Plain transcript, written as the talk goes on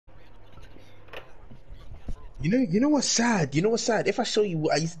You know what's sad? You know what's sad? If I show you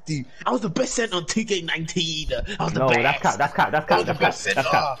what I used to do, I was the best center on 2K19. I was the No, best. that's cap. I was the best center.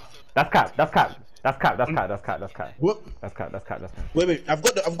 That's cap. That's cap. That's cap. That's cap. That's cap. That's cap. What? That's cap. That's cap. That's cap. Wait. I've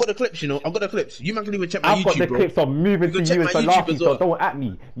got the clips. You know, I've got the clips. You man can even check my I've got YouTube, the bro. clips of moving to you and for laughing, well. so don't at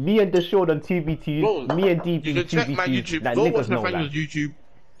me. Me and the show on TVT, Bro, me and DB you can check my TVT, YouTube. that Go watch niggas know Nathaniel's that. YouTube.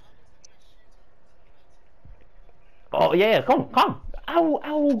 Oh yeah, come.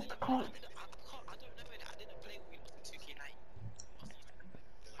 Ow, come.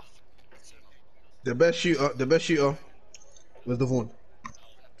 The best shooter was the Vaughn.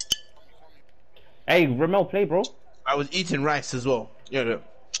 Hey, Ramel, play, bro. I was eating rice as well. Yeah.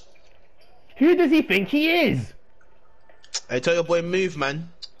 Who does he think he is? Hey, tell your boy move, man.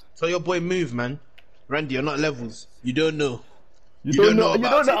 Tell your boy move, man. Randy, you're not levels. You don't know. You don't know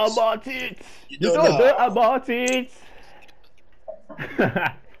about it. You don't know about it.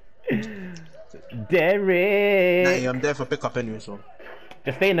 Derek. Nah, I'm there for pickup anyway, so.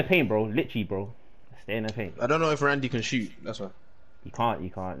 Just stay in the paint, bro. Literally, bro. Stay in the paint. I don't know if Randy can shoot. That's why. You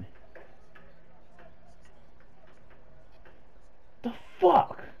can't. The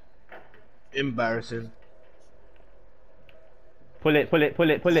fuck? Embarrassing. Pull it.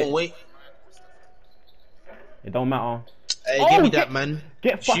 Oh, wait. It don't matter. Hey, give me that, man.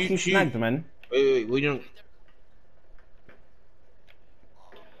 Get fucking snagged, man. Wait, we don't.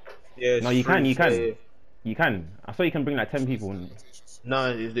 Yeah. No, you can. You can. I saw you can bring like 10 people.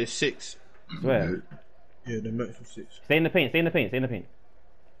 No, there's 6. Swear. Yeah, the max is 6. Stay in the paint.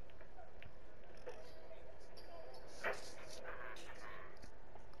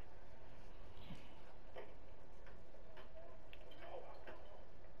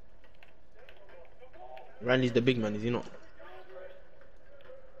 Randy's the big man, is he not?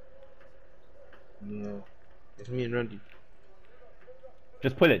 No. It's me and Randy.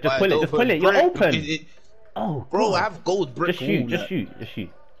 Just pull it. You're open. Oh, bro, God. I have gold brick. Just shoot.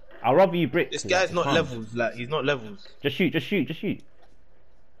 I'll rather you brick. This guy's not levels. Like, he's not levels. Just shoot.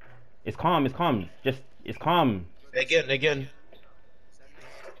 It's calm. It's calm. Again.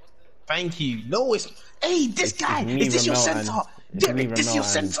 Thank you. No, it's. Hey, this guy. Is this your center? Derek, this your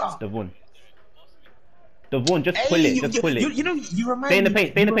center. The one, just pull it. You know, you remind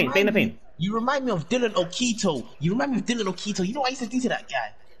me. Stay in the paint. You remind me of Dylan Okito. You know what I used to do to that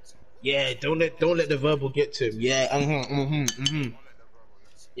guy? Yeah, don't let the verbal get to him. Yeah,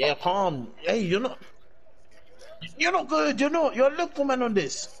 Yeah, calm. Hey, you're not good. You're a little man on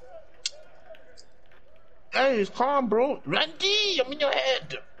this. Hey, it's calm, bro. Randy, I'm in your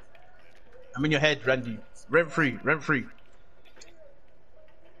head. Randy. Rent free.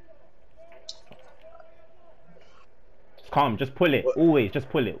 Calm, just pull it. Always, just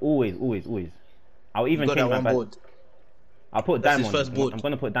pull it. Always. I'll even change my board. I'll put diamond. I'm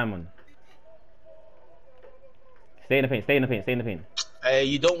gonna put diamond. Stay in the paint. Hey,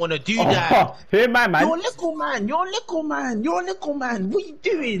 you don't want to do that. Hey, man. You're a little man. What are you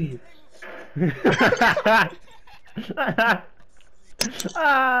doing?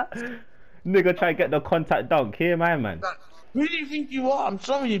 Nigga, try to get the contact dunk. Here, man. Who do you think you are? I'm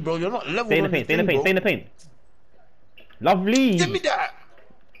sorry, bro. You're not level. Stay in the paint. Lovely. Give me that.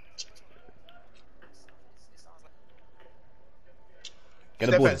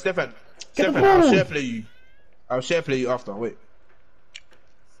 Stefan. I'll share play you after. Wait.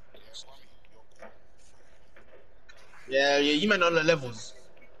 Yeah, you man on the levels.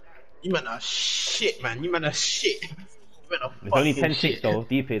 You man are shit, man. It's only 10-6 though.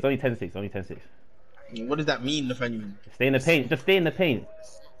 Deep it's only 10-6. What does that mean, Nathaniel? Stay in the paint. Just stay in the paint.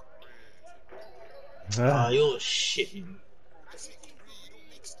 You're shit, man.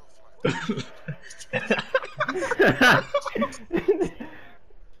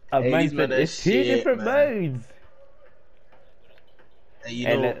 Man said it's two different modes.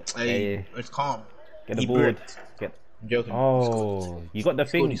 Hey, it's calm. Get the board. I'm joking. Oh, you got the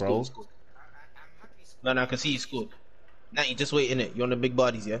thing, bro. No, I can see you scored. Now you just wait in it. You're on the big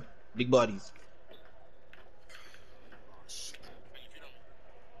bodies, yeah? Big bodies.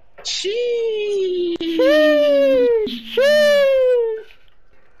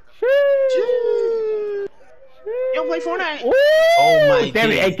 Yo, play Fortnite. Oh my god.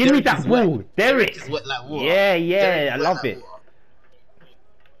 Derek, hey, give me that ball. Derek. Yeah, I love it.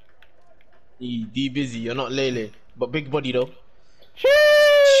 D busy, you're not Lele. But big body though.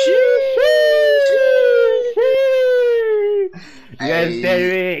 Yes,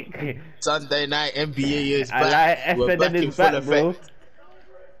 Derek. Sunday night NBA is back. I like We're back in full effect. Bro.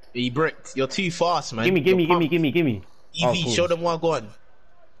 He bricked. You're too fast, man. Gimme. Evie, show them what I got.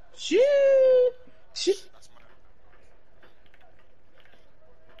 Shit.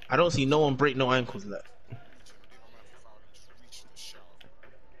 I don't see no one break no ankles like.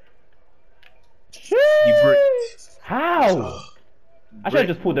 How? I should have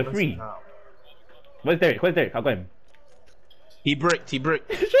just pulled the free. Where's Derek? Where's Derek? I'll go him. He bricked. He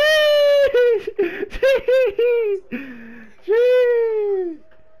bricked.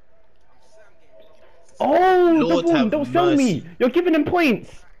 Oh, Devon, don't sell me. You're giving him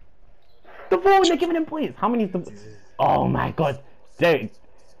points. Devon, you're giving him points. How many is the... Oh my god. Derek.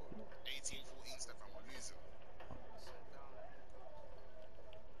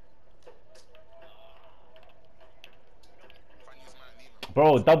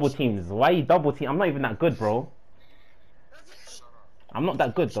 Bro, double teams. Why are you double team? I'm not even that good, bro. I'm not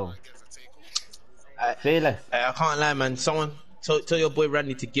that good, though. Say less. I can't lie, man. Someone tell your boy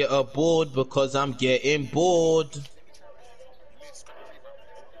Randy to get aboard because I'm getting bored.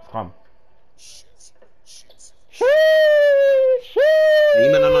 Come. You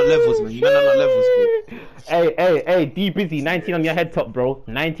men are not levels, man. You men are not levels, bro. Hey, D busy. 19 on your head top, bro.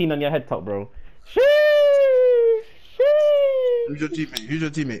 19 on your head top, bro. Who's your teammate? Who's your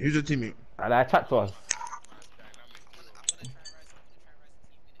teammate? Who's your teammate? I chat to us.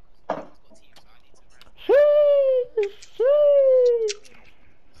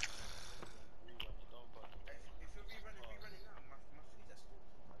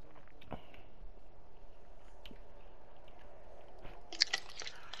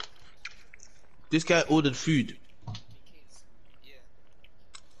 This guy ordered food.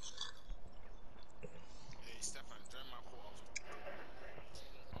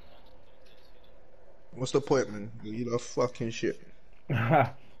 What's the point, man? You love fucking shit.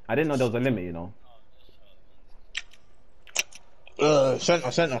 I didn't know there was a limit, you know.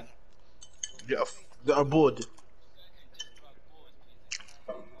 Center. Get aboard.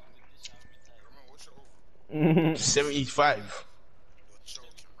 75.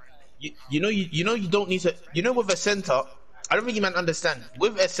 You know you don't need to. You know, with a center, I don't think you man understand.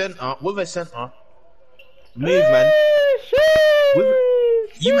 With a center, move, man.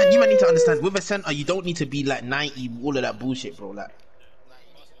 You man need to understand. With a center, you don't need to be like 90, all of that bullshit, bro. Like,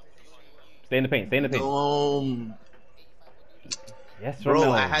 stay in the paint. Stay in the paint. Yes, bro.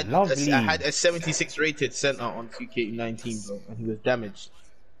 Romeo, I had lovely. I had a 76 rated center on 2K19, bro, and he was damaged.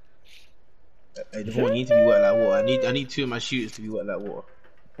 Hey, Devon, you need to be wet like water. I need 2 of my shooters to be wet like water.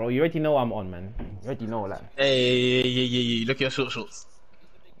 Bro, you already know I'm on, man. You already know that. Hey, look at your shorts.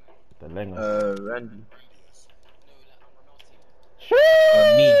 The length. Randy.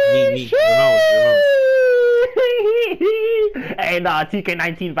 Me. Hey, nah,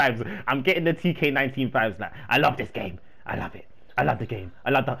 TK19 vibes. I'm getting the TK19 vibes now. I love this game. I love it. I love the game.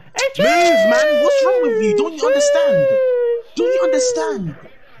 I love the... Move, man. What's wrong with you? Don't you understand?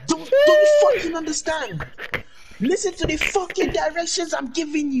 Don't you fucking understand? Listen to the fucking directions I'm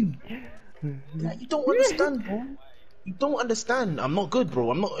giving you. Like, you don't understand, bro. You don't understand. I'm not good,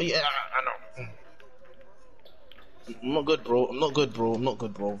 bro. I'm not... Yeah, I know. I'm not good,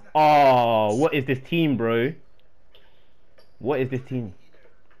 bro. Oh, what is this team, bro? What is this team?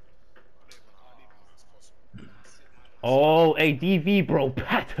 Oh, a DV, bro.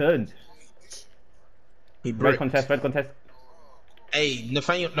 Pattern. Red contest. Hey,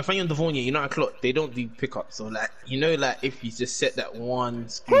 Nathaniel and Devon, you know, they don't do pickups. So, like, you know, like, if you just set that one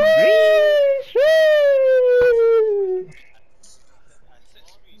screen.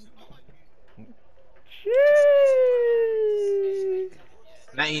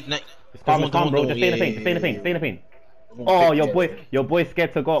 90. Calm, bro. Just stay in the paint. Oh, your boy's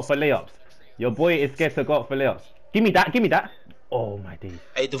scared to go up for layups. Your boy is scared to go up for layups. Give me that. Oh my days.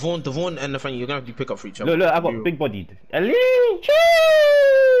 Hey, Devon and Nathaniel, you're gonna have to pick up for each other. Look, I got big bodied. It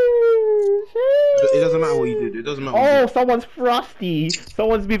doesn't matter what you do. It doesn't matter. Oh, someone's frosty.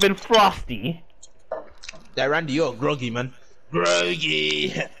 Someone's moving frosty. That Randy, you're groggy, man. Groggy.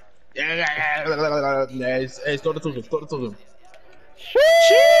 Hey, stop the talking.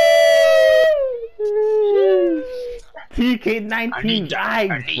 TK19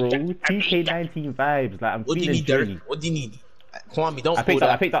 vibes, bro. TK19 vibes. Like, I'm what feeling dirty. What do you need? Kwame, don't. I picked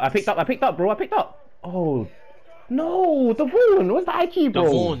up, bro. I picked up. Oh no, Devon. What's the IQ, bro?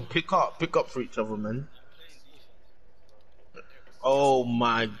 Devon, pick up for each other, man. Oh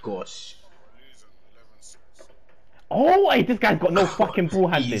my gosh. Oh, hey, this guy's got no fucking ball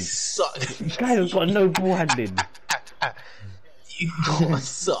handling. This guy has got no ball handling. You gonna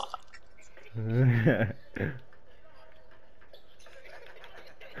suck.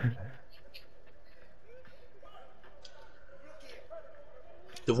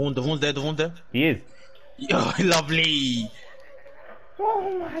 Devon's there. He is. Yo, lovely.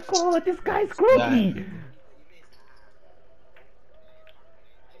 Oh my god, this guy's groggy.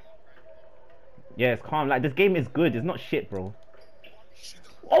 Yeah, it's calm. Like, this game is good. It's not shit, bro.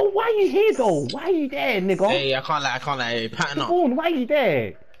 Oh, why are you here though? Why are you there, nigga? Hey, I can't lie. Hey, pattern up. Devon, why are you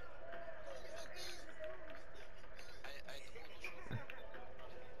there?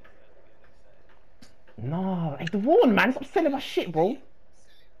 No, hey, Devon, man, stop selling my shit, bro.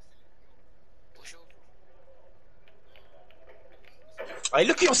 Hey,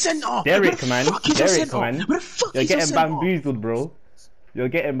 look at your centre. Derek, man. Where the fuck is your Derek, centre? man. Where the fuck You're is your getting centre? bamboozled, bro. You're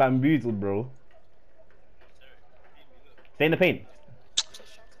getting bamboozled, bro. Stay in the paint.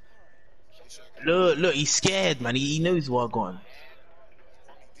 Look, he's scared, man. He knows what going.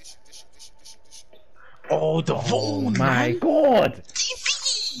 Oh, the Oh Vaughn, my man. god!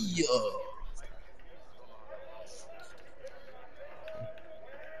 TV.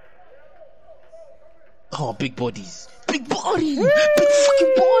 Oh, big bodies. Big body. Big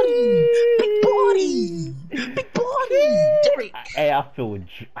fucking body. Big body. Big body. Derek. Hey,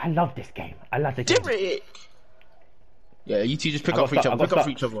 I love this game. I love the game. Derek. Yeah, you two just pick I up for got each other. stuck, Pick up for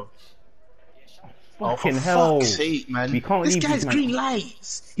each other. Oh, for Fucking hell. fuck's sake, man. We can't This leave guy's these, man. green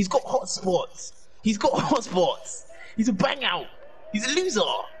lights. He's got hot spots. He's got hot spots. He's a bang out. He's a loser.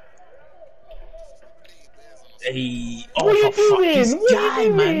 Hey, oh, What are you for fuck doing? this What guy, are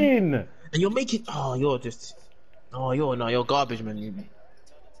you man. doing? And you're making. Oh, you're garbage, man.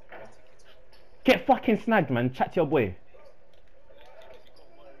 Get fucking snagged, man. Chat to your boy.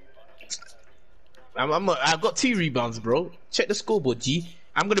 I've got 2 rebounds, bro. Check the scoreboard, G.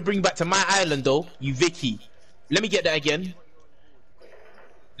 I'm gonna bring back to my island, though. You Vicky. Let me get that again.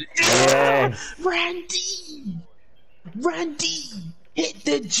 Yes. Randy, hit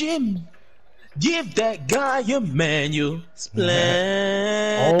the gym. Give that guy a manual.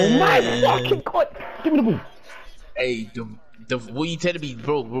 Splash. Oh my fucking god. Give me the ball. Hey, what you telling me,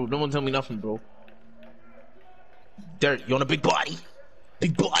 bro? No one tell me nothing, bro. Derek, you want a big body?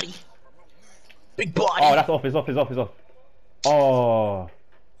 Big body. Big body. Oh, that's off. It's off. Oh.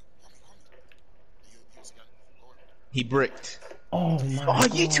 He bricked. Oh my Oh,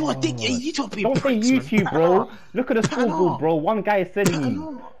 god. you two are dick. You two are being Don't say pricks, you man. two, bro. Pattern Look at the Pattern scoreboard, up. bro. One guy is selling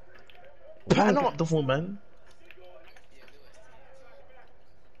me. Pattern up the phone, man.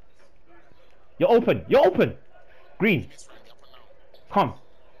 You're open. Green. Come.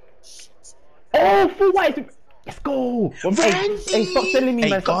 Oh, full white. Let's go. Hey, stop selling me,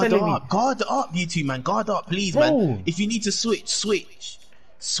 man. Stop selling me. Guard up, you two, man. Guard up, please, Bro. man. If you need to switch.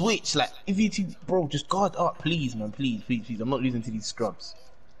 Like, if you two, bro, just guard up, please, man. Please. I'm not losing to these scrubs.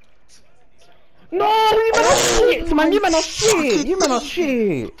 No, you man are shit, man. You man are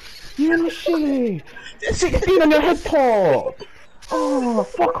shit. 16 on your head top. Oh,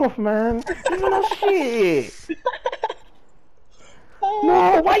 fuck off, man. You man are shit.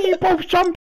 No, why are you both jumping?